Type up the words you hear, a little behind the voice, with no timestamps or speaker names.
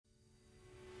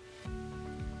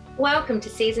Welcome to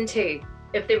Season 2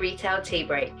 of The Retail Tea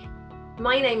Break.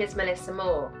 My name is Melissa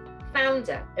Moore,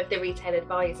 founder of The Retail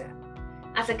Advisor.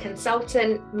 As a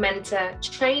consultant, mentor,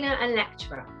 trainer and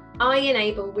lecturer, I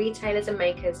enable retailers and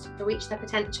makers to reach their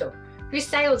potential through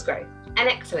sales growth and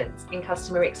excellence in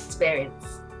customer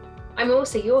experience. I'm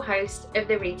also your host of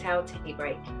The Retail Tea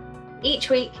Break. Each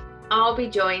week, I'll be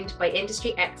joined by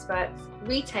industry experts,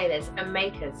 retailers and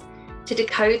makers to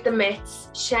decode the myths,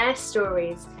 share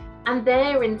stories, and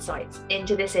their insights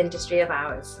into this industry of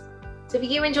ours. So if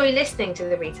you enjoy listening to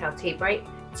the Retail Tea Break,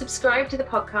 subscribe to the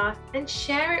podcast and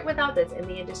share it with others in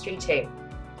the industry too.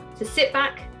 So sit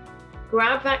back,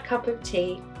 grab that cup of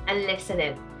tea and listen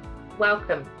in.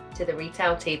 Welcome to the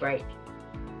Retail Tea Break.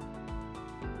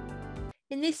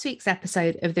 In this week's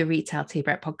episode of the Retail Tea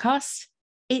Break podcast,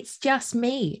 it's just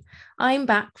me. I'm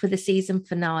back for the season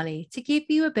finale to give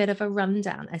you a bit of a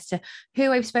rundown as to who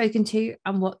I've spoken to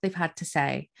and what they've had to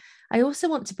say. I also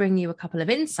want to bring you a couple of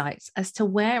insights as to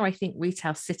where I think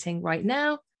retail's sitting right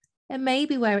now and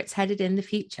maybe where it's headed in the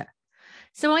future.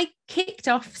 So I kicked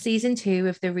off season 2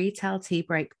 of the Retail Tea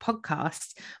Break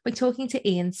podcast by talking to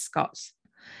Ian Scott.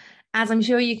 As I'm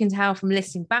sure you can tell from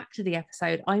listening back to the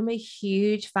episode, I'm a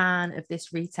huge fan of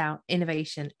this retail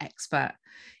innovation expert.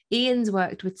 Ian's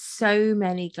worked with so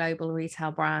many global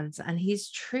retail brands, and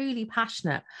he's truly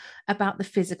passionate about the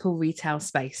physical retail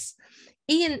space.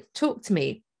 Ian talked to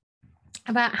me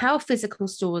about how physical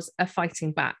stores are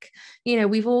fighting back. You know,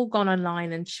 we've all gone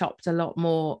online and shopped a lot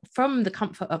more from the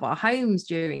comfort of our homes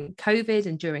during COVID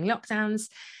and during lockdowns.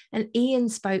 And Ian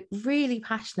spoke really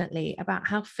passionately about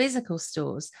how physical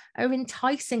stores are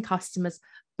enticing customers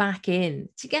back in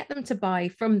to get them to buy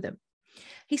from them.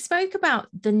 He spoke about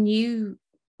the new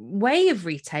way of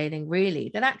retailing, really,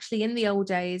 that actually in the old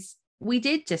days, we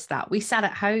did just that. We sat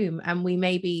at home and we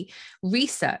maybe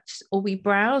researched or we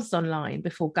browsed online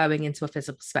before going into a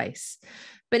physical space.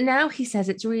 But now he says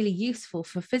it's really useful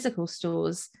for physical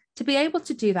stores to be able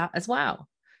to do that as well.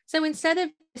 So instead of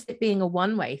just it being a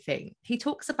one-way thing, he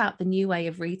talks about the new way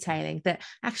of retailing that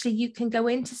actually you can go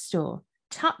into store,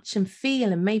 touch and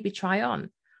feel and maybe try on.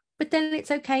 But then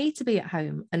it's okay to be at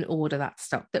home and order that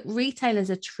stock, that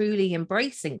retailers are truly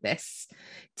embracing this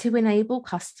to enable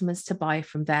customers to buy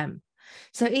from them.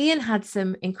 So Ian had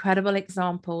some incredible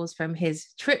examples from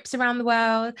his trips around the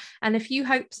world and a few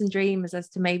hopes and dreams as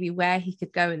to maybe where he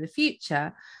could go in the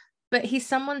future. But he's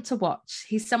someone to watch.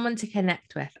 He's someone to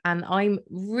connect with. And I'm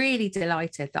really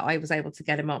delighted that I was able to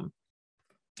get him on.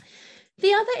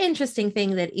 The other interesting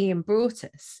thing that Ian brought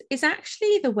us is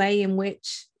actually the way in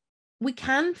which we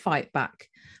can fight back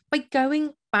by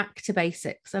going back to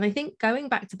basics. And I think going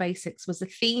back to basics was a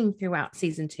theme throughout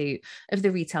season 2 of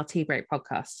the Retail Tea Break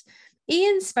podcast.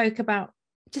 Ian spoke about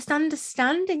just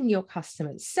understanding your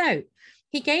customers. So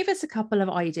he gave us a couple of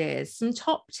ideas, some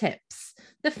top tips.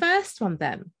 The first one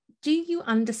then, do you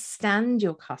understand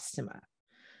your customer?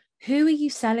 Who are you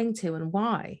selling to and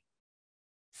why?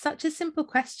 Such a simple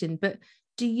question, but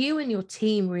do you and your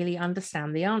team really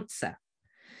understand the answer?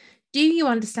 Do you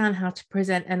understand how to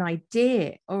present an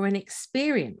idea or an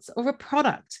experience or a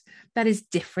product that is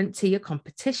different to your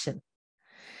competition?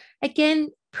 Again,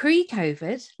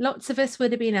 pre-COVID, lots of us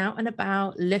would have been out and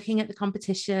about looking at the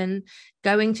competition,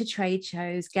 going to trade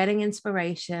shows, getting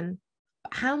inspiration.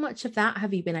 But how much of that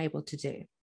have you been able to do?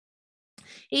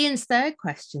 Ian's third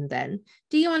question then,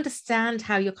 do you understand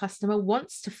how your customer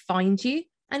wants to find you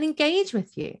and engage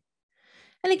with you?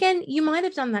 And again, you might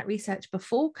have done that research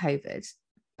before COVID,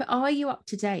 but are you up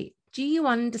to date? Do you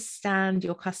understand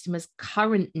your customers'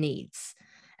 current needs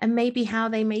and maybe how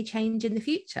they may change in the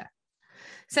future?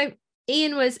 So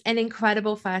Ian was an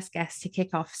incredible first guest to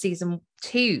kick off season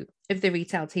 2 of the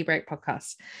Retail Tea Break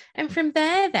podcast. And from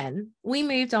there, then, we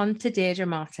moved on to Deirdre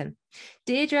Martin.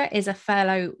 Deirdre is a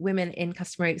fellow Women in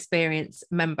Customer Experience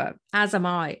member, as am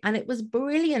I. And it was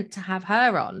brilliant to have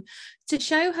her on to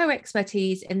show her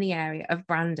expertise in the area of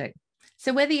branding.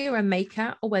 So whether you're a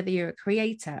maker or whether you're a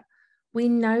creator, we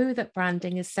know that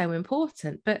branding is so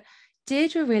important, but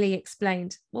Deirdre really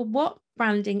explained, well, what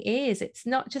branding is. It's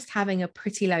not just having a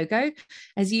pretty logo,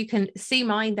 as you can see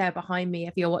mine there behind me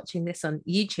if you're watching this on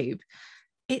YouTube.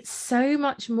 It's so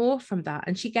much more from that.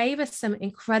 And she gave us some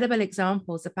incredible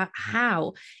examples about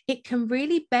how it can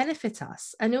really benefit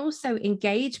us and also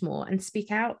engage more and speak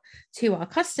out to our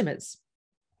customers.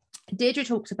 Deirdre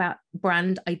talks about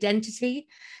brand identity.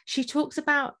 She talks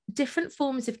about different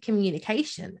forms of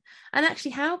communication and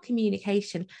actually how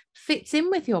communication fits in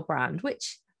with your brand,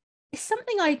 which It's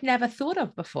something I'd never thought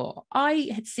of before. I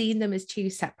had seen them as two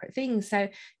separate things. So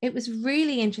it was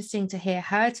really interesting to hear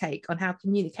her take on how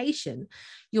communication,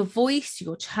 your voice,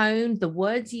 your tone, the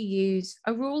words you use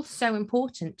are all so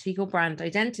important to your brand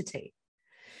identity.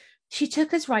 She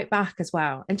took us right back as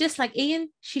well. And just like Ian,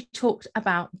 she talked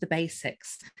about the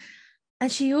basics.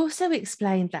 And she also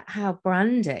explained that how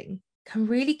branding can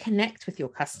really connect with your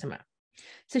customer.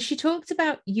 So she talked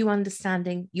about you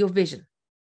understanding your vision.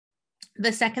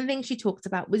 The second thing she talked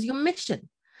about was your mission.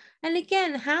 And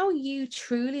again, how you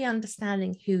truly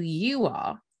understanding who you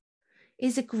are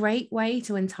is a great way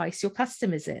to entice your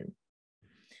customers in.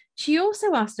 She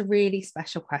also asked a really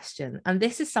special question, and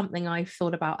this is something I've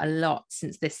thought about a lot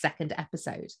since this second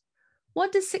episode.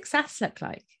 What does success look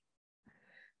like?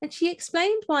 And she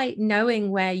explained why knowing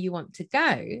where you want to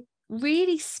go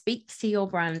really speaks to your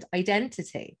brand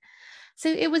identity. So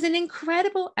it was an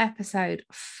incredible episode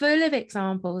full of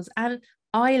examples, and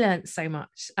I learned so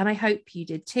much, and I hope you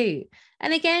did too.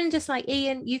 And again, just like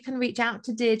Ian, you can reach out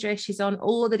to Deirdre. She's on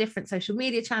all the different social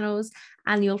media channels,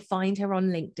 and you'll find her on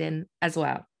LinkedIn as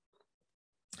well.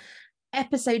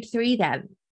 Episode 3 then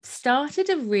started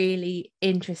a really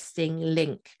interesting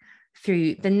link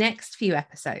through the next few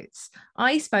episodes.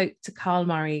 I spoke to Carl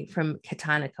Murray from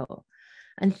Catanical,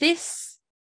 and this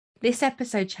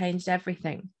episode changed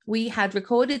everything. We had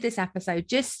recorded this episode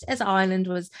just as Ireland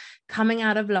was coming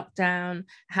out of lockdown,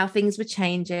 how things were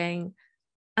changing.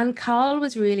 And Carl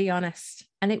was really honest.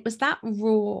 And it was that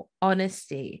raw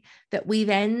honesty that we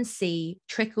then see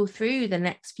trickle through the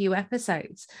next few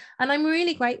episodes. And I'm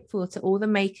really grateful to all the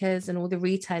makers and all the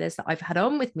retailers that I've had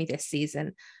on with me this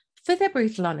season for their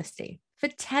brutal honesty, for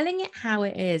telling it how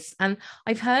it is. And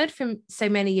I've heard from so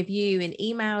many of you in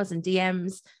emails and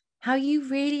DMs how you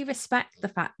really respect the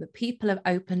fact that people have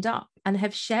opened up and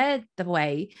have shared the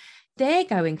way they're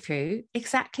going through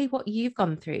exactly what you've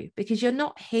gone through, because you're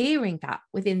not hearing that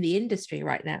within the industry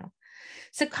right now.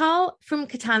 So Carl from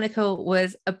Catanical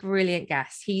was a brilliant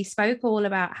guest. He spoke all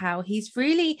about how he's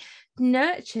really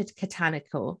nurtured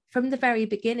Catanical from the very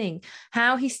beginning,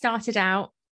 how he started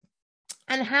out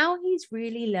and how he's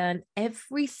really learned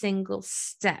every single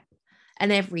step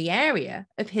and every area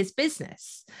of his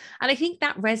business. And I think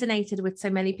that resonated with so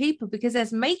many people because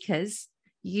as makers,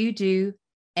 you do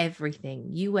everything.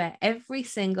 You wear every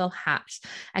single hat.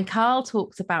 And Carl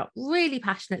talked about really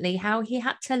passionately how he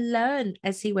had to learn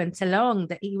as he went along,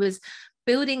 that he was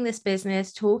building this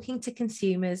business, talking to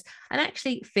consumers, and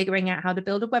actually figuring out how to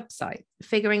build a website,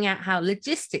 figuring out how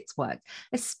logistics work,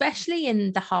 especially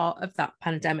in the heart of that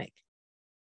pandemic.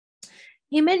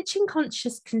 He mentioned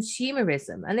conscious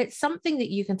consumerism, and it's something that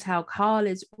you can tell Carl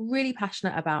is really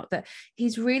passionate about, that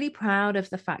he's really proud of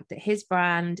the fact that his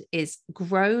brand is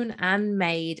grown and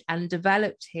made and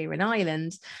developed here in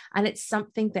Ireland, and it's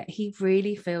something that he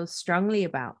really feels strongly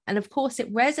about. And of course,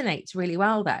 it resonates really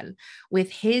well then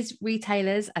with his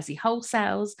retailers as he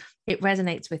wholesales. It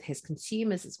resonates with his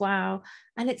consumers as well,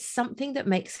 and it's something that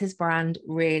makes his brand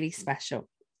really special.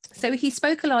 So he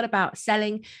spoke a lot about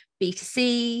selling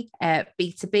B2C,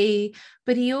 B2B,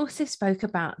 but he also spoke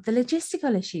about the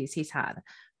logistical issues he's had.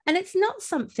 And it's not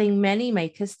something many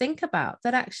makers think about,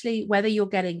 that actually, whether you're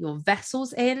getting your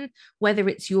vessels in, whether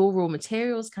it's your raw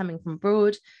materials coming from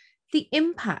abroad, the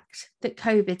impact that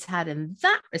COVID's had in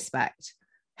that respect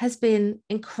has been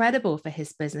incredible for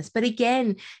his business. But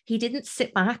again, he didn't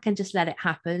sit back and just let it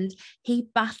happen. He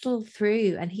battled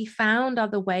through and he found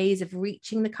other ways of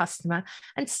reaching the customer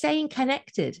and staying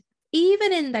connected,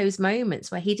 even in those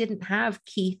moments where he didn't have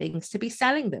key things to be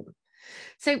selling them.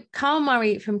 So Carl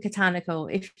Murray from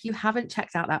Catanical, if you haven't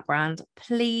checked out that brand,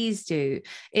 please do.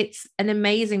 It's an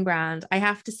amazing brand. I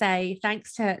have to say,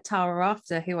 thanks to Tara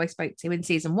Rafter, who I spoke to in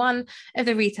season 1 of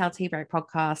the Retail Tea Break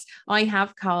podcast, I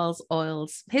have Carl's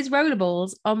oils, his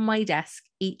rollerballs on my desk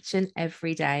each and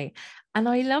every day, and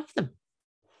I love them.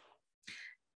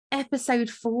 Episode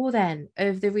 4 then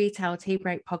of the Retail Tea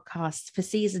Break podcast for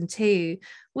season 2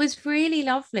 was really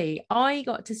lovely. I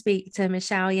got to speak to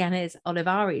Michelle Yanez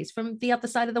Olivares from the other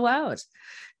side of the world.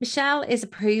 Michelle is a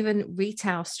proven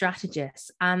retail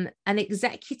strategist and an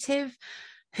executive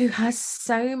who has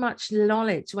so much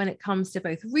knowledge when it comes to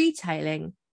both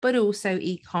retailing but also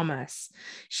e-commerce.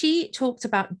 She talked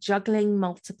about juggling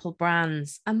multiple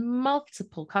brands and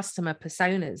multiple customer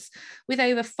personas with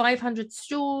over 500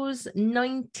 stores,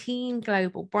 19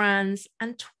 global brands,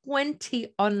 and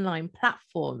 20 online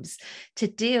platforms to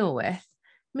deal with.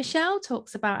 Michelle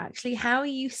talks about actually how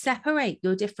you separate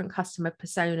your different customer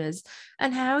personas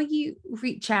and how you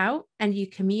reach out and you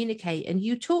communicate and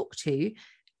you talk to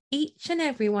each and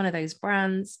every one of those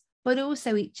brands, but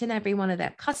also each and every one of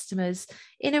their customers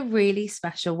in a really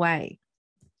special way.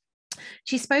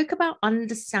 She spoke about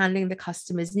understanding the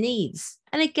customer's needs.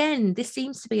 And again, this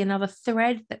seems to be another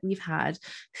thread that we've had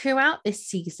throughout this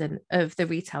season of the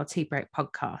Retail Tea Break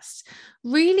podcast.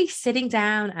 Really sitting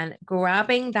down and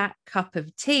grabbing that cup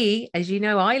of tea, as you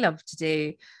know I love to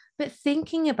do, but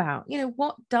thinking about,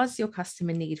 what does your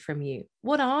customer need from you?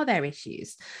 What are their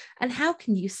issues? And how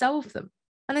can you solve them?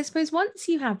 And I suppose once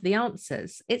you have the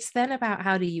answers, it's then about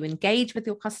how do you engage with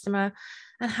your customer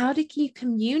and how do you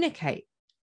communicate?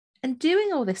 And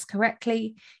doing all this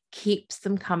correctly keeps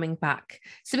them coming back.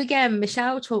 So again,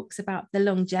 Michelle talks about the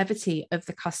longevity of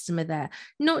the customer there,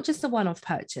 not just a one-off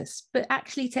purchase, but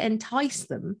actually to entice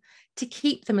them, to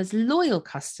keep them as loyal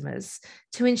customers,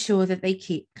 to ensure that they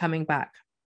keep coming back.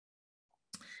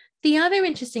 The other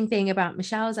interesting thing about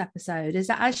Michelle's episode is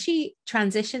that as she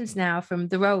transitions now from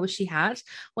the role she had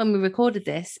when we recorded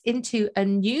this into a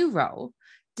new role,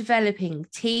 developing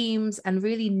teams and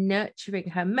really nurturing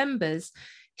her members,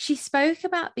 she spoke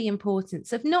about the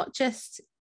importance of not just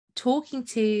talking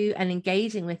to and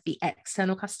engaging with the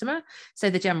external customer,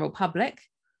 so the general public,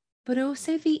 but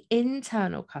also the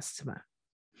internal customer.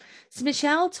 So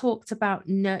Michelle talked about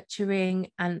nurturing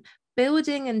and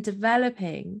building and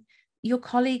developing your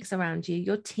colleagues around you,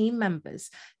 your team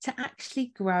members, to actually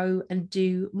grow and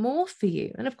do more for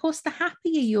you. And of course, the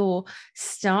happier your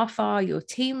staff are, your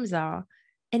teams are,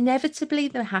 inevitably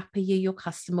the happier your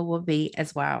customer will be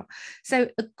as well. So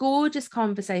a gorgeous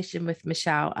conversation with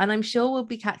Michelle, and I'm sure we'll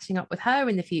be catching up with her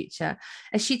in the future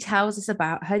as she tells us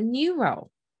about her new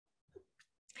role.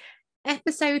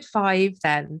 Episode 5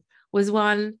 then was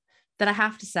one that I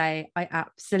have to say I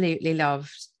absolutely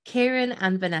loved. Kieran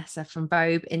and Vanessa from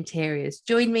Vogue Interiors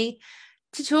joined me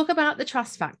to talk about the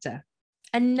trust factor,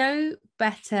 and no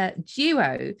better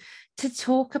duo to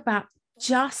talk about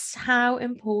just how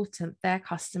important their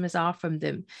customers are from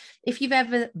them. If you've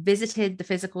ever visited the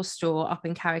physical store up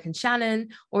in Carrick and Shannon,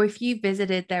 or if you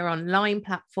visited their online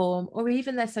platform or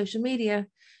even their social media,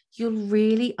 you'll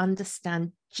really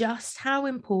understand just how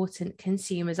important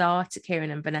consumers are to Kieran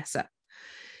and Vanessa.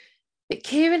 But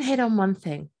Kieran hit on one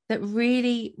thing that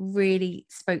really, really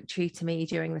spoke true to me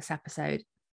during this episode.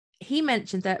 He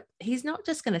mentioned that he's not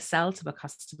just going to sell to a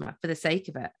customer for the sake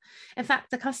of it. In fact,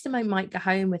 the customer might go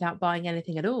home without buying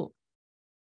anything at all,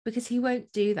 because he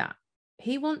won't do that.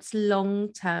 He wants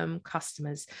long-term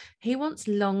customers. He wants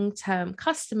long-term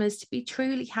customers to be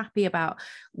truly happy about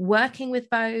working with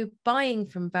Vogue, buying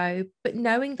from Vogue, but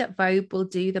knowing that Vogue will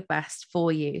do the best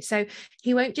for you. So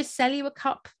he won't just sell you a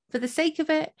cup for the sake of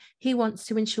it. He wants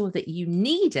to ensure that you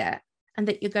need it and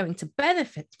that you're going to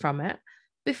benefit from it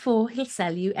before he'll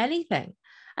sell you anything.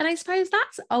 And I suppose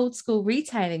that's old school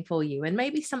retailing for you, and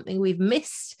maybe something we've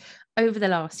missed over the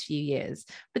last few years.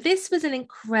 But this was an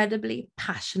incredibly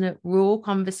passionate, raw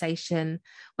conversation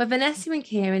where Vanessa and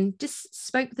Kieran just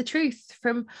spoke the truth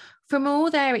from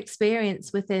all their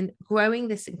experience within growing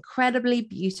this incredibly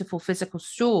beautiful physical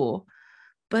store,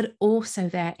 but also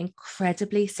their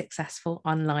incredibly successful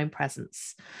online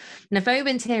presence. Now, Vogue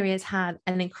Interiors had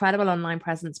an incredible online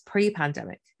presence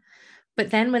pre-pandemic. But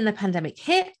then when the pandemic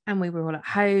hit and we were all at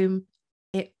home,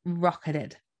 it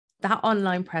rocketed. That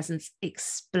online presence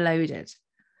exploded.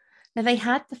 Now, they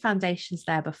had the foundations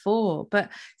there before, but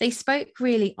they spoke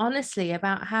really honestly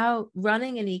about how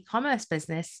running an e-commerce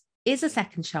business is a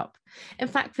second shop. In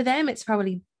fact, for them, it's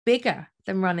probably bigger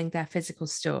than running their physical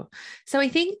store. So I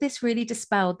think this really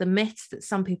dispelled the myths that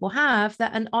some people have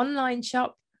that an online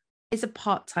shop is a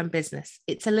part-time business.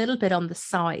 It's a little bit on the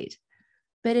side.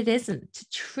 But it isn't. To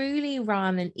truly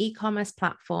run an e-commerce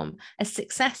platform as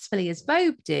successfully as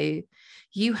Vogue do,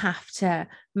 you have to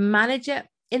manage it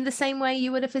in the same way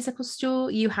you would a physical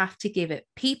store. You have to give it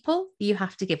people, you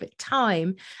have to give it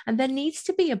time, and there needs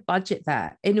to be a budget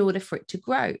there in order for it to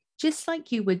grow, just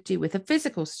like you would do with a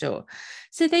physical store.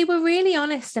 So they were really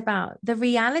honest about the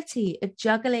reality of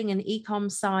juggling an e-com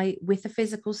site with a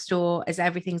physical store as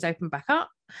everything's opened back up,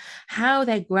 how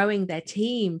they're growing their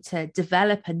team to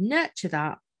develop and nurture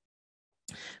that.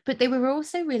 But they were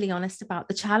also really honest about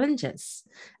the challenges.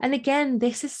 And again,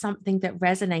 this is something that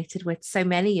resonated with so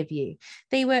many of you.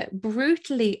 They were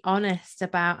brutally honest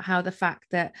about how the fact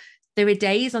that there are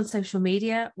days on social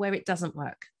media where it doesn't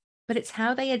work, but it's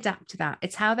how they adapt to that.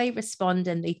 It's how they respond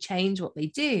and they change what they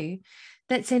do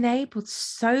that's enabled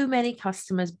so many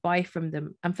customers buy from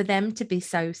them and for them to be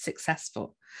so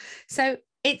successful. So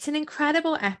it's an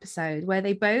incredible episode where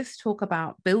they both talk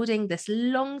about building this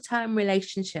long-term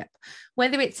relationship,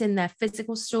 whether it's in their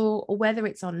physical store or whether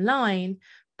it's online,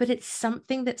 but it's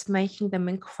something that's making them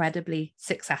incredibly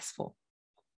successful.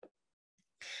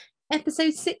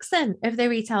 Episode 6 then of the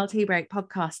Retail Tea Break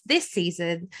podcast this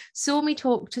season saw me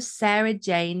talk to Sarah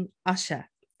Jane Usher.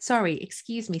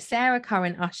 Sarah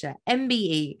Curran Usher,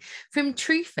 MBE from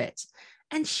TrueFit.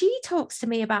 And she talks to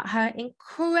me about her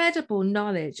incredible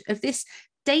knowledge of this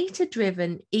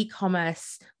data-driven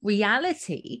e-commerce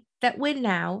reality that we're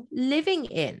now living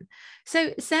in.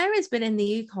 So Sarah's been in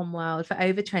the e-com world for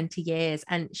over 20 years,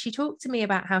 and she talked to me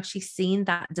about how she's seen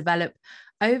that develop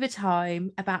over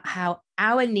time, about how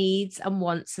our needs and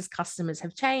wants as customers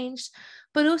have changed,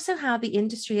 but also how the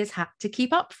industry has had to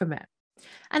keep up from it.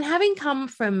 And having come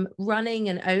from running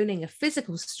and owning a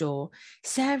physical store,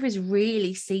 Sarah's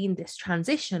really seen this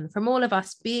transition from all of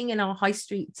us being in our high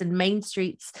streets and main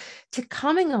streets to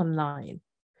coming online.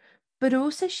 But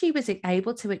also she was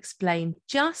able to explain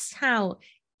just how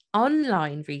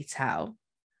online retail,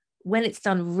 when it's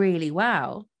done really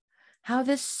well, how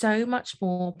there's so much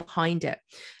more behind it.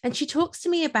 And she talks to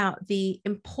me about the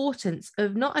importance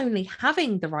of not only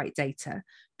having the right data,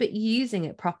 but using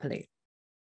it properly.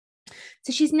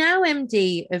 So she's now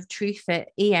MD of TrueFit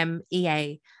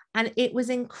EMEA, and it was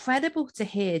incredible to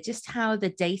hear just how the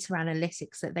data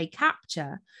analytics that they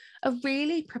capture are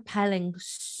really propelling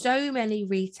so many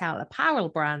retail apparel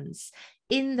brands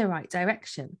in the right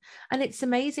direction. And it's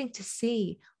amazing to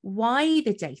see why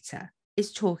the data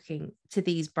is talking to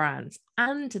these brands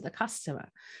and to the customer.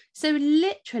 So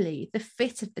literally the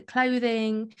fit of the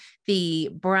clothing,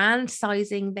 the brand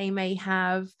sizing they may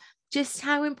have, just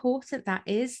how important that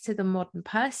is to the modern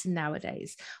person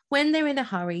nowadays when they're in a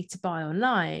hurry to buy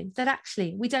online, that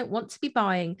actually we don't want to be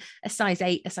buying a size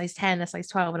 8, a size 10, a size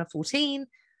 12 and a 14.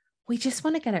 We just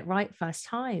want to get it right first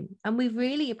time. And we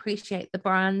really appreciate the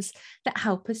brands that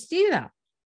help us do that.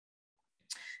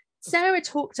 Sarah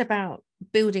talked about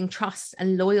building trust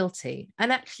and loyalty,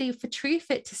 and actually for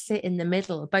TrueFit to sit in the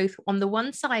middle, both on the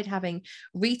one side having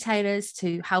retailers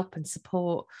to help and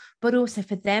support, but also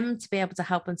for them to be able to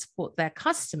help and support their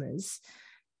customers.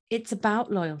 It's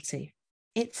about loyalty.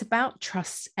 It's about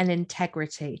trust and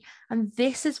integrity. And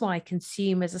this is why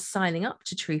consumers are signing up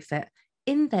to TrueFit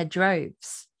in their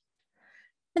droves.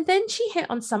 And then she hit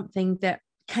on something that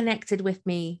connected with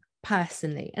me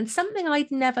personally and something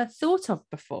I'd never thought of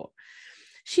before.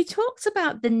 She talks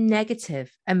about the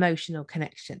negative emotional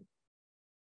connection.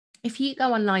 If you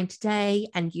go online today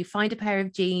and you find a pair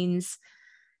of jeans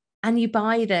and you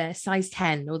buy the size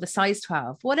 10 or the size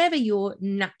 12, whatever your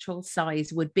natural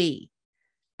size would be,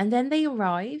 and then they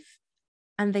arrive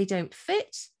and they don't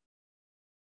fit,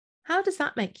 how does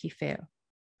that make you feel?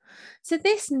 So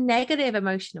this negative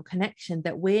emotional connection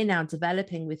that we're now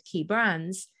developing with key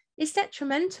brands is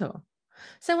detrimental.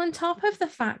 So on top of the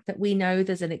fact that we know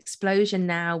there's an explosion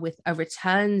now with a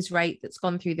returns rate that's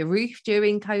gone through the roof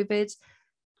during COVID,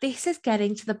 this is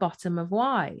getting to the bottom of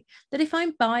why. That if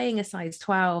I'm buying a size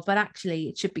 12, but actually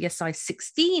it should be a size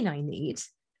 16 I need,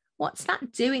 what's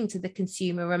that doing to the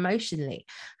consumer emotionally?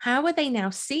 How are they now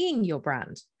seeing your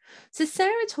brand? So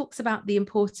Sarah talks about the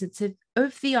importance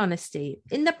of the honesty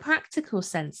in the practical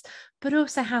sense, but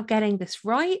also how getting this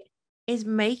right is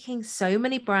making so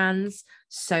many brands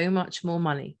so much more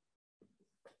money.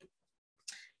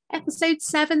 Episode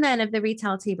 7 then of the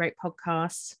Retail Tea Break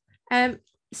podcast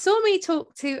saw me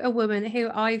talk to a woman who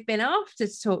I've been after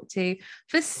to talk to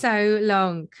for so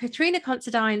long. Katrina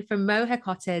Considine from Moher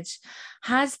Cottage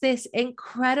has this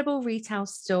incredible retail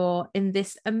store in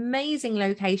this amazing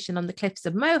location on the cliffs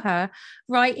of Moher,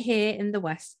 right here in the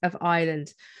west of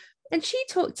Ireland. And she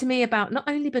talked to me about not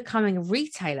only becoming a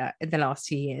retailer in the last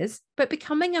few years, but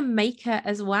becoming a maker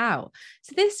as well.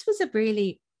 So this was a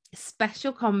really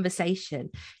special conversation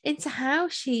into how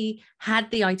she had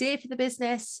the idea for the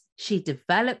business, she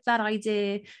developed that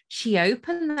idea, she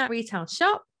opened that retail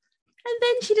shop, and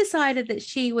then she decided that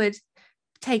she would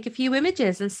take a few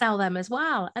images and sell them as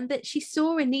well, and that she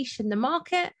saw a niche in the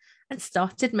market and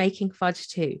started making fudge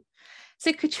too.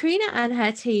 So Katrina and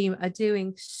her team are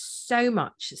doing so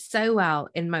much, so well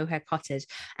in Moher Cottage.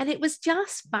 And it was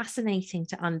just fascinating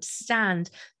to understand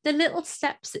the little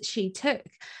steps that she took.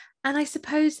 And I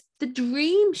suppose the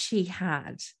dream she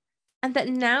had, and that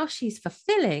now she's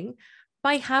fulfilling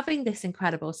by having this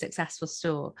incredible, successful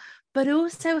store, but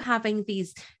also having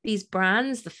these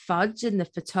brands, the fudge and the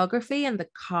photography and the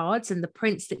cards and the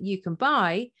prints that you can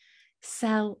buy,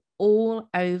 sell all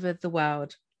over the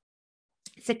world.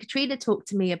 So Katrina talked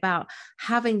to me about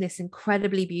having this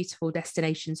incredibly beautiful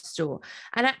destination store.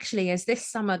 And actually, as this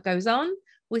summer goes on,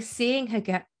 we're seeing her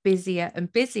get busier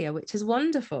and busier, which is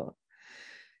wonderful.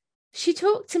 She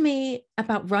talked to me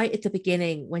about right at the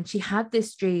beginning when she had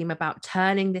this dream about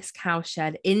turning this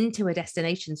cowshed into a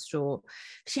destination store.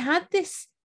 She had this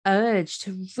urge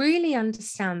to really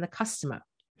understand the customer.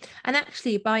 And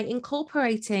actually, by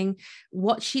incorporating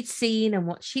what she'd seen and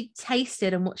what she'd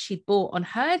tasted and what she'd bought on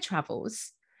her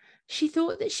travels, She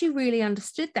thought that she really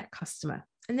understood that customer,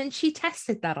 and then she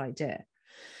tested that idea.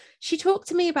 She talked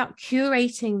to me about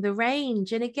curating the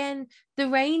range. And again, the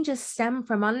ranges stem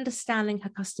from understanding her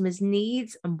customers'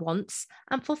 needs and wants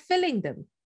and fulfilling them.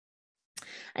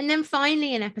 And then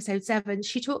finally, in episode 7,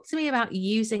 she talked to me about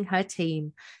using her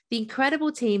team, the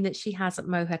incredible team that she has at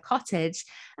Mohair Cottage,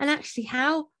 and actually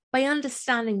how, by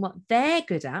understanding what they're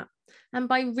good at, and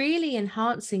by really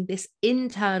enhancing this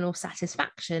internal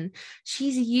satisfaction,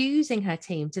 she's using her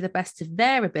team to the best of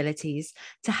their abilities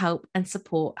to help and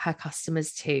support her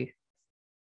customers too.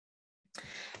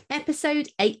 Episode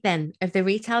 8 then of the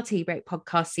Retail Tea Break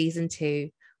podcast season 2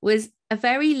 was a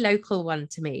very local one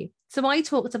to me. So I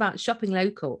talked about shopping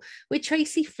local with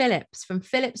Tracy Phillips from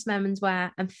Phillips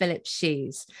Menswear and Phillips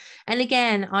Shoes. And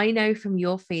again, I know from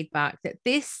your feedback that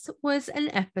this was an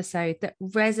episode that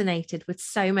resonated with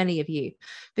so many of you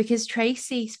because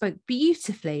Tracy spoke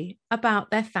beautifully about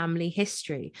their family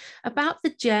history, about the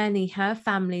journey her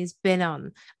family's been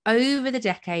on over the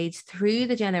decades, through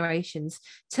the generations,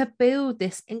 to build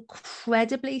this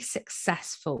incredibly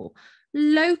successful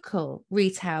local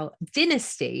retail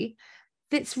dynasty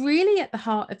that's really at the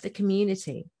heart of the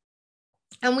community.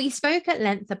 And we spoke at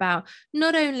length about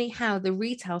not only how the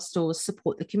retail stores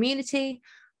support the community,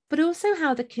 but also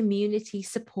how the community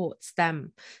supports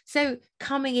them. So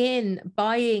coming in,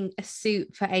 buying a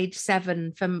suit for age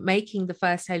 7, from making the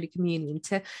first Holy Communion,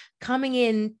 to coming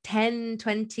in 10,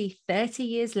 20, 30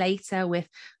 years later with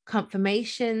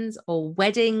confirmations or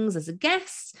weddings as a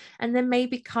guest, and then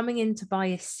maybe coming in to buy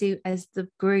a suit as the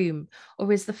groom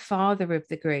or as the father of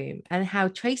the groom, and how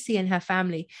Tracy and her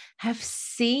family have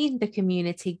seen the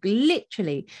community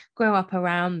literally grow up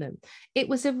around them. It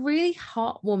was a really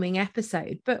heartwarming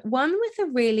episode, but one with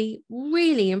a really,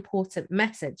 really important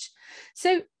message.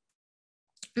 So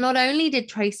not only did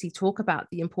Tracy talk about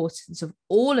the importance of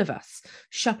all of us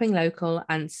shopping local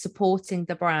and supporting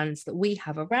the brands that we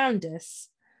have around us,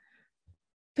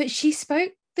 but she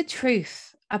spoke the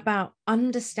truth about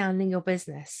understanding your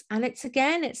business. And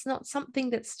it's not something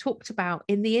that's talked about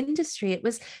in the industry. It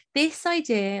was this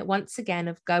idea, once again,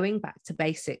 of going back to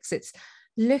basics. It's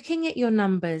looking at your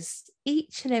numbers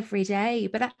each and every day,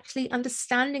 but actually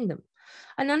understanding them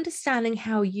and understanding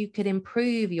how you could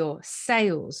improve your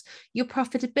sales, your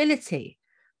profitability,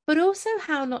 but also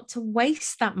how not to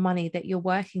waste that money that you're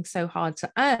working so hard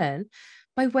to earn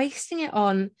by wasting it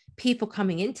on people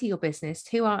coming into your business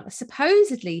who are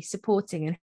supposedly supporting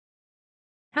and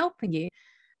helping you,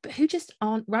 but who just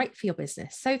aren't right for your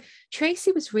business. So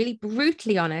Tracy was really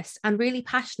brutally honest and really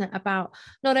passionate about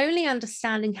not only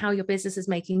understanding how your business is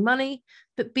making money,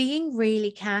 but being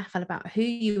really careful about who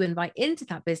you invite into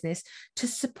that business to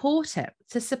support it,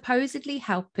 to supposedly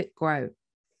help it grow.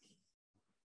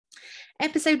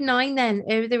 Episode 9 then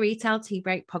of the Retail Tea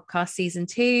Break podcast season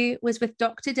 2 was with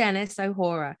Dr. Dennis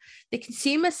O'Hora, the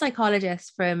consumer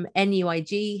psychologist from NUIG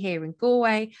here in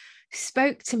Galway, who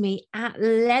spoke to me at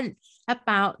length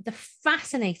about the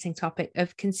fascinating topic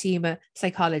of consumer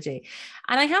psychology.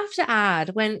 And I have to add,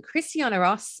 when Christiana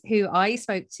Ross, who I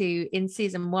spoke to in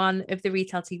season 1 of the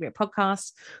Retail Tea Break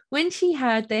podcast, when she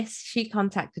heard this, she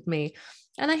contacted me.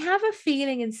 And I have a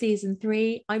feeling in season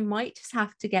 3, I might just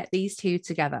have to get these two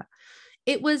together.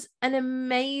 It was an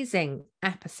amazing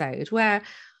episode where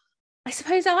I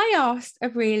suppose I asked a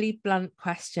really blunt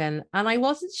question and I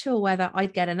wasn't sure whether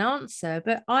I'd get an answer,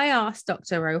 but I asked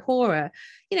Dr. O'Hora,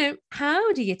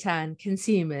 how do you turn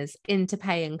consumers into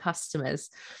paying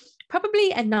customers? Probably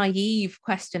a naive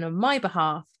question on my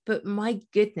behalf, but my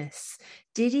goodness,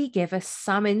 did he give us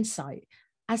some insight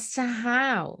as to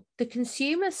how the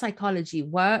consumer psychology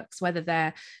works, whether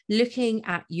they're looking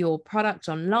at your product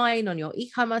online on your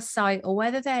e-commerce site, or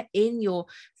whether they're in your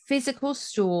physical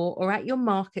store or at your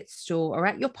market store or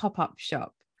at your pop-up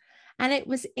shop. And it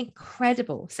was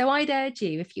incredible. So I'd urge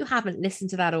you, if you haven't listened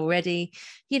to that already,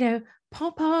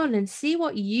 pop on and see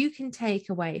what you can take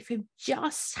away from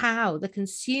just how the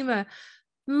consumer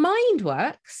mind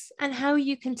works and how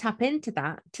you can tap into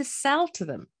that to sell to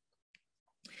them.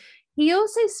 He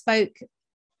also spoke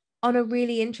on a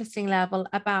really interesting level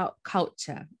about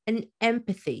culture and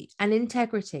empathy and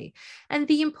integrity and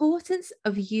the importance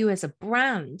of you as a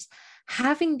brand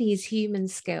having these human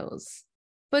skills,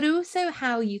 but also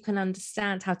how you can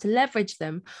understand how to leverage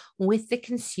them with the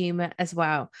consumer as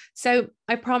well. So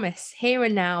I promise here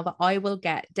and now that I will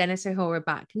get Dennis O'Hora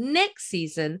back next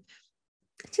season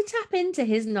to tap into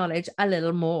his knowledge a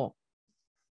little more.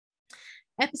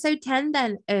 Episode 10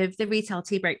 then of the Retail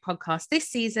Tea Break podcast this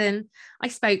season, I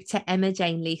spoke to Emma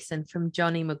Jane Leeson from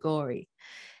Johnny Magory.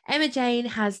 Emma Jane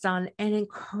has done an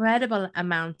incredible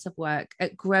amount of work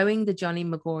at growing the Johnny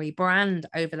Magory brand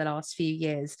over the last few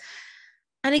years.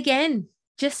 And again,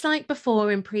 just like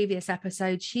before in previous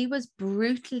episodes, she was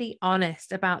brutally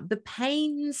honest about the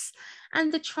pains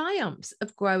and the triumphs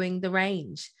of growing the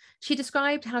range. She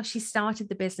described how she started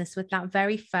the business with that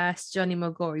very first Johnny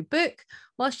Magory book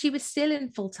while she was still in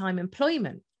full-time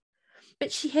employment.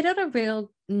 But she hit on a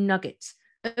real nugget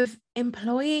of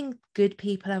employing good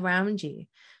people around you,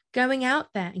 going out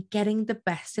there and getting the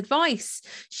best advice.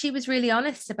 She was really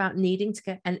honest about needing to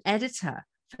get an editor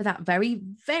for that very,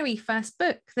 very first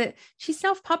book that she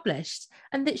self-published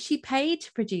and that she paid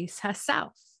to produce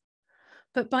herself.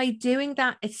 But by doing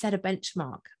that, it set a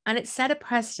benchmark and it set a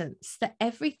precedence that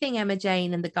everything Emma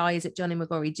Jane and the guys at Johnny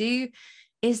Magory do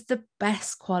is the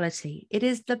best quality. It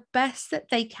is the best that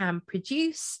they can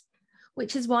produce,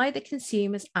 which is why the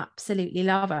consumers absolutely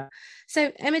love her.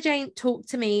 So Emma Jane talked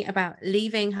to me about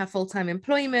leaving her full-time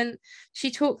employment. She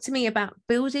talked to me about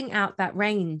building out that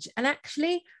range and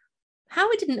actually how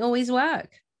it didn't always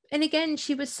work. And again,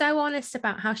 she was so honest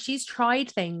about how she's tried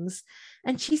things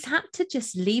and she's had to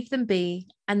just leave them be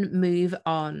and move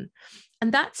on.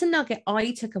 And that's a nugget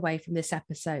I took away from this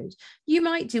episode. You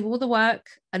might do all the work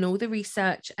and all the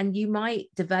research, and you might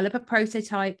develop a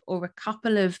prototype or a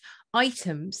couple of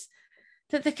items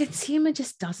that the consumer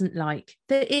just doesn't like,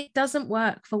 that it doesn't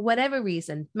work for whatever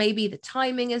reason. Maybe the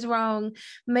timing is wrong.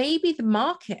 Maybe the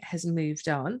market has moved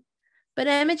on. But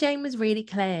Emma Jane was really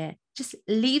clear. Just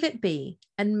leave it be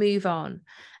and move on.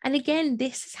 And again,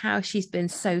 this is how she's been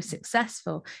so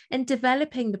successful in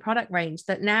developing the product range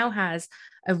that now has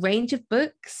a range of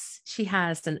books. She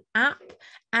has an app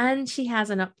and she has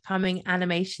an upcoming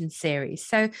animation series.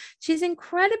 So she's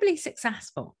incredibly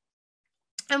successful.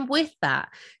 And with that,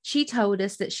 she told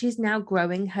us that she's now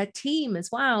growing her team as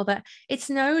well, that it's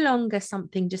no longer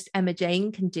something just Emma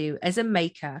Jane can do as a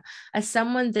maker, as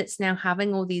someone that's now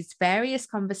having all these various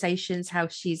conversations, how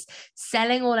she's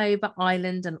selling all over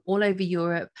Ireland and all over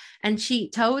Europe. And she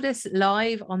told us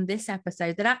live on this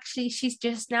episode that actually she's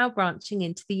just now branching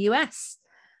into the US.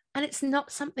 And it's not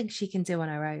something she can do on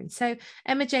her own. So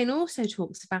Emma Jane also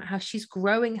talks about how she's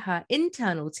growing her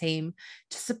internal team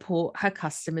to support her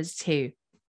customers too.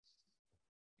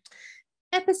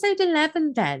 Episode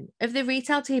 11 then of the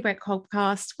Retail Tea Break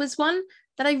podcast was one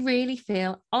that I really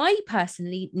feel I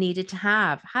personally needed to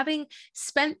have. Having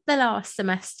spent the last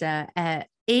semester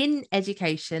in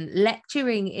education,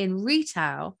 lecturing in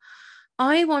retail,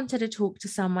 I wanted to talk to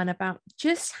someone about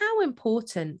just how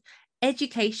important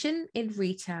education in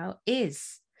retail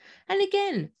is. And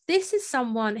again, this is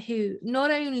someone who not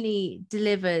only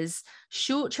delivers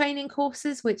short training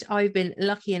courses, which I've been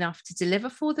lucky enough to deliver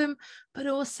for them, but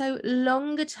also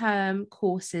longer term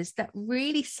courses that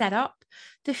really set up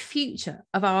the future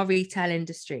of our retail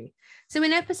industry. So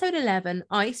in episode 11,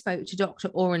 I spoke to Dr.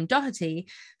 Oren Doherty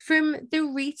from the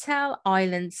Retail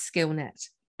Ireland SkillNet.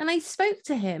 And I spoke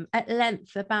to him at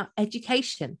length about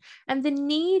education and the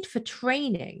need for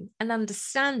training and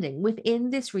understanding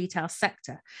within this retail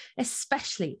sector,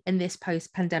 especially in this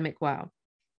post-pandemic world.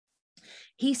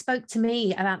 He spoke to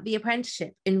me about the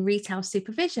apprenticeship in retail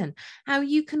supervision, how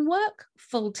you can work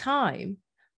full-time,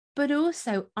 but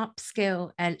also upskill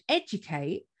and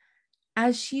educate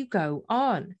as you go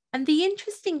on. And the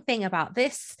interesting thing about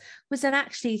this was that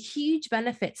actually huge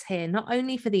benefits here, not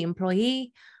only for the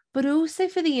employee, but also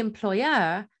for the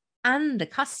employer and the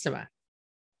customer.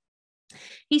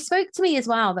 He spoke to me as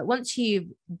well that once you've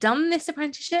done this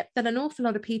apprenticeship, that an awful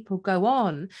lot of people go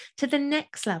on to the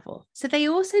next level. So they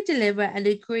also deliver a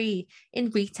degree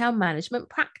in retail management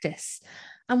practice.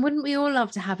 And wouldn't we all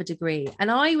love to have a degree? And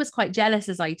I was quite jealous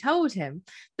as I told him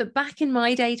that back in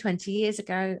my day, 20 years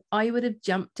ago, I would have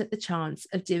jumped at the chance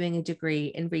of doing a degree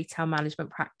in retail management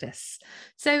practice.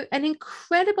 So an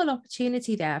incredible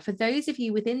opportunity there for those of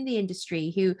you within the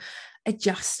industry who are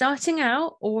just starting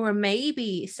out or are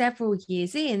maybe several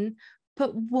years in,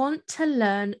 but want to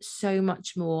learn so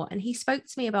much more. And he spoke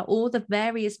to me about all the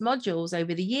various modules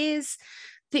over the years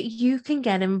that you can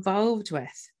get involved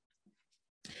with.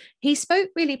 He spoke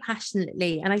really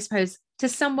passionately, and I suppose to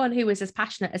someone who is as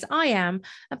passionate as I am,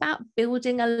 about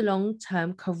building a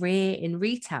long-term career in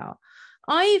retail.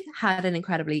 I've had an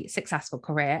incredibly successful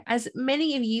career, as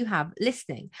many of you have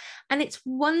listening, and it's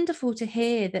wonderful to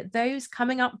hear that those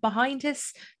coming up behind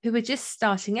us who are just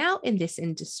starting out in this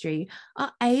industry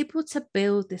are able to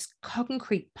build this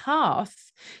concrete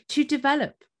path to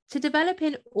develop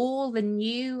in all the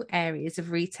new areas of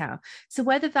retail. So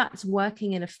whether that's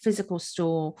working in a physical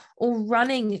store or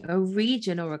running a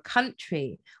region or a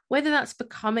country, whether that's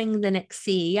becoming the next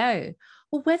CEO,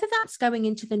 or whether that's going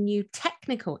into the new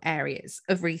technical areas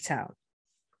of retail.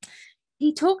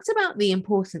 He talked about the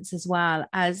importance as well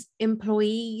as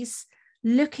employees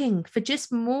looking for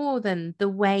just more than the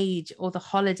wage or the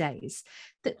holidays,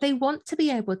 that they want to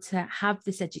be able to have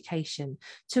this education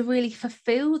to really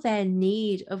fulfill their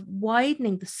need of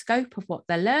widening the scope of what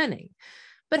they're learning.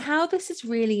 But how this is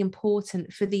really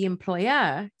important for the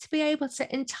employer to be able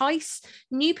to entice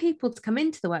new people to come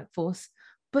into the workforce,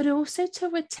 but also to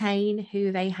retain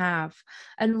who they have.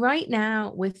 And right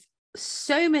now, with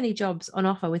so many jobs on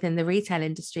offer within the retail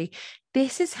industry,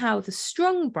 this is how the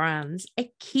strong brands are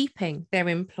keeping their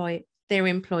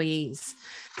employees.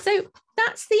 So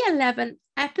that's the 11th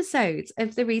episode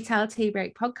of the Retail Tea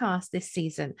Break podcast this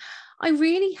season. I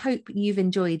really hope you've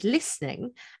enjoyed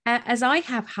listening as I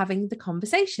have having the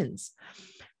conversations.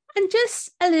 And just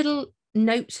a little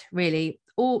note, really,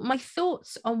 or my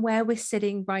thoughts on where we're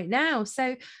sitting right now.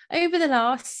 So over the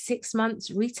last 6 months,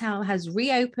 retail has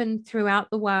reopened throughout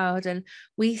the world, and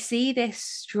we see this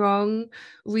strong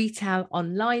retail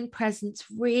online presence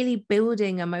really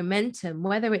building a momentum,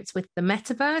 whether it's with the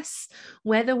metaverse,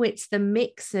 whether it's the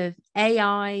mix of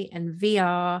AI and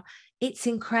VR. It's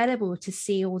incredible to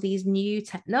see all these new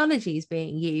technologies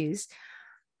being used,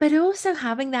 but also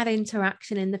having that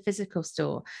interaction in the physical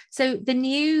store. So the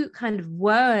new kind of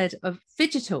word of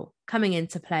phygital coming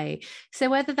into play. So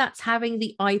whether that's having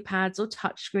the iPads or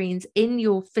touchscreens in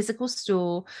your physical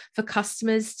store for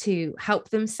customers to help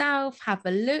themselves have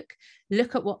a look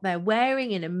at what they're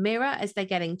wearing in a mirror as they're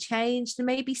getting changed, and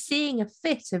maybe seeing a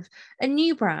fit of a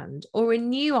new brand or a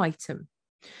new item.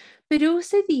 But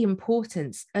also the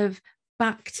importance of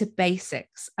back to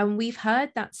basics. And we've heard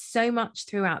that so much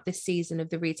throughout this season of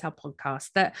the Retail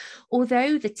Podcast, that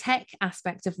although the tech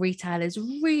aspect of retail is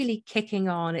really kicking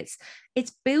on,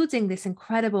 it's building this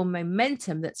incredible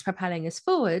momentum that's propelling us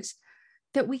forward,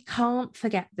 that we can't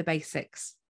forget the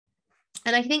basics.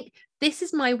 And I think this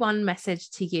is my one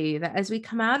message to you, that as we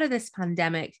come out of this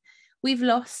pandemic, we've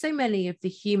lost so many of the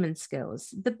human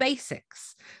skills, the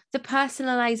basics, the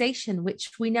personalization, which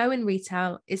we know in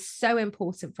retail is so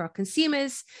important for our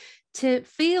consumers to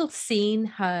feel seen,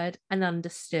 heard, and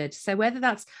understood. So whether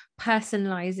that's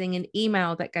personalizing an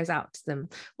email that goes out to them,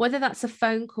 whether that's a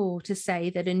phone call to say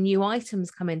that a new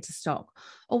item's come into stock,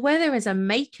 or whether as a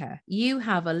maker, you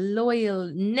have a loyal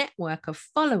network of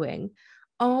following,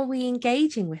 are we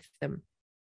engaging with them?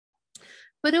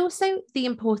 But also the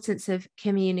importance of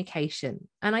communication.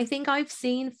 And I think I've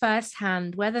seen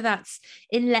firsthand, whether that's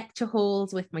in lecture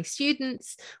halls with my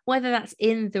students, whether that's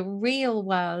in the real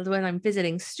world when I'm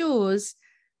visiting stores,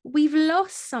 we've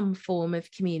lost some form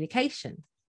of communication.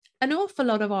 An awful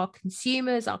lot of our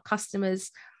consumers, our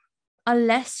customers, are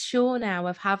less sure now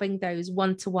of having those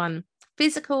one-to-one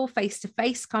physical,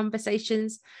 face-to-face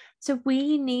conversations. So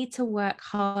we need to work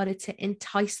harder to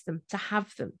entice them, to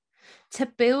have them, to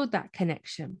build that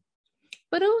connection.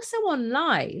 But also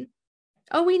online,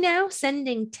 are we now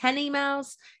sending 10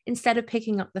 emails instead of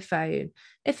picking up the phone?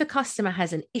 If a customer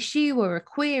has an issue or a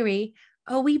query,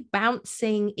 are we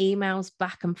bouncing emails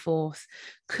back and forth?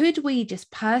 Could we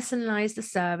just personalize the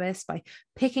service by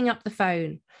picking up the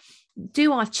phone?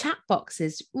 Do our chat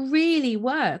boxes really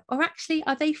work? Or actually,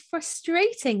 are they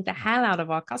frustrating the hell out of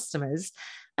our customers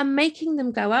and making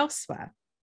them go elsewhere?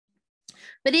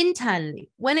 But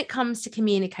internally, when it comes to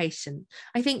communication,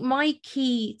 I think my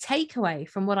key takeaway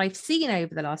from what I've seen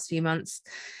over the last few months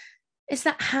is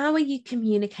that how are you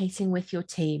communicating with your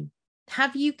team?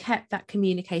 Have you kept that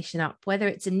communication up, whether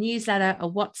it's a newsletter, a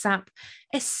WhatsApp,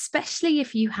 especially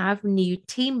if you have new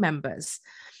team members?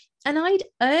 And I'd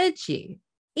urge you,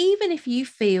 even if you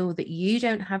feel that you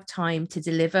don't have time to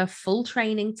deliver full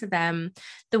training to them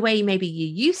the way maybe you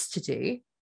used to do,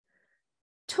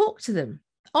 talk to them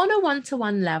on a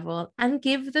one-to-one level and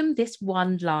give them this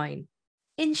one line.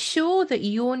 Ensure that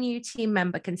your new team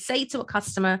member can say to a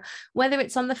customer, whether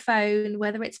it's on the phone,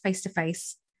 whether it's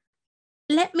face-to-face,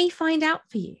 let me find out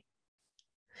for you.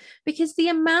 Because the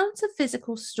amount of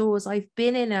physical stores I've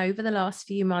been in over the last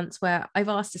few months where I've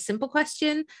asked a simple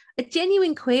question, a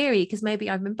genuine query, because maybe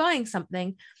I've been buying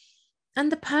something,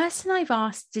 and the person I've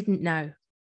asked didn't know.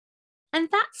 And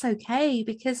that's okay,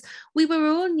 because we were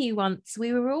all new once,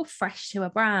 we were all fresh to a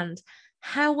brand.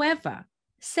 However,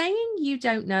 saying you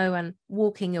don't know and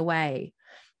walking away,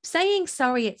 saying,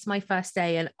 sorry, it's my first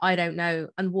day and I don't know,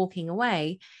 and walking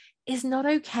away is not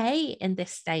okay in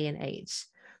this day and age.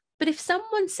 But if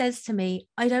someone says to me,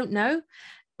 I don't know,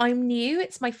 I'm new,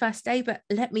 it's my first day, but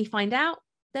let me find out,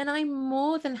 then I'm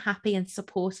more than happy and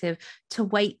supportive to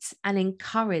wait and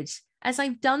encourage, as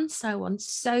I've done so on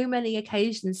so many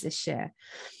occasions this year.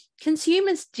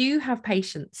 Consumers do have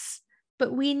patience,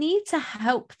 but we need to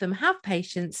help them have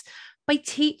patience by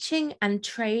teaching and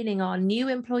training our new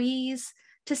employees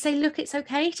to say, look, it's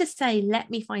okay to say, let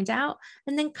me find out,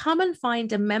 and then come and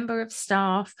find a member of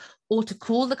staff or to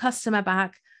call the customer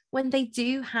back when they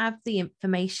do have the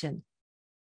information.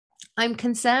 I'm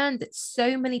concerned that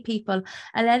so many people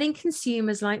are letting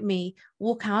consumers like me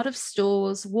walk out of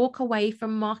stores, walk away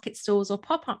from market stores or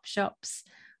pop-up shops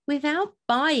without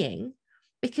buying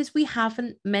because we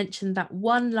haven't mentioned that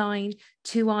one line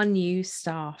to our new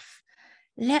staff.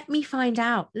 Let me find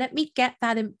out. Let me get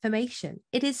that information.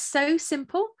 It is so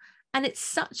simple and it's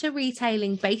such a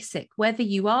retailing basic, whether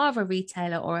you are a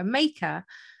retailer or a maker.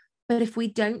 But if we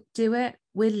don't do it,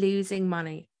 we're losing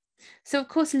money. So, of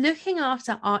course, looking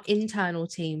after our internal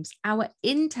teams, our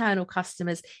internal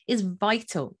customers is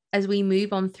vital as we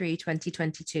move on through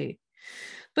 2022.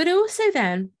 But also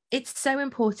then, it's so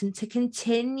important to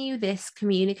continue this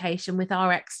communication with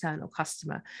our external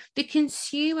customer, the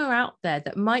consumer out there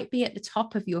that might be at the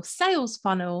top of your sales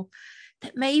funnel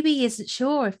that maybe isn't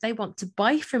sure if they want to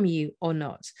buy from you or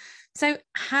not. So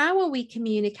how are we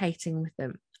communicating with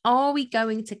them? Are we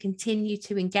going to continue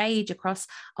to engage across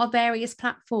our various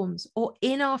platforms or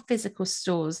in our physical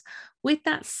stores with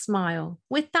that smile,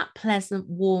 with that pleasant,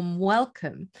 warm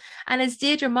welcome? And as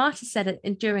Deirdre Marta said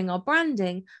it during our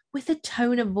branding, with a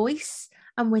tone of voice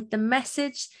and with the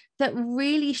message that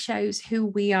really shows who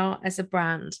we are as a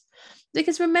brand.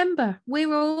 Because remember,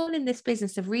 we're all in this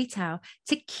business of retail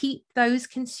to keep those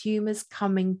consumers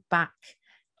coming back.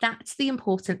 That's the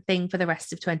important thing for the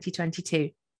rest of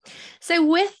 2022. So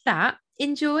with that,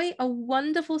 enjoy a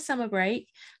wonderful summer break.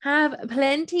 Have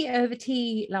plenty of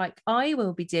tea like I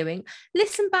will be doing.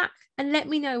 Listen back and let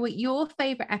me know what your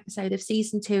favourite episode of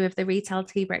season 2 of the Retail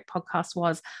Tea Break podcast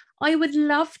was. I would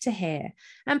love to hear.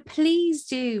 And please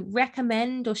do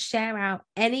recommend or share out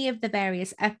any of the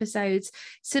various episodes.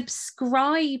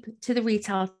 Subscribe to the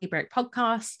Retail Tea Break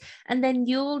podcast, and then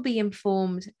you'll be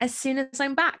informed as soon as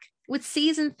I'm back with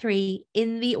season 3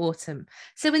 in the autumn.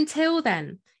 So until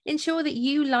then, ensure that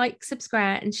you like,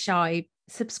 subscribe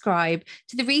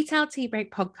to the Retail Tea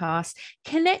Break podcast.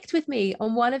 Connect with me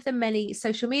on one of the many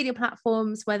social media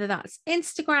platforms, whether that's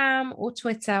Instagram or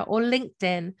Twitter or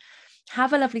LinkedIn.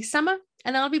 Have a lovely summer,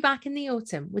 and I'll be back in the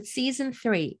autumn with season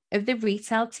 3 of the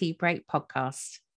Retail Tea Break podcast.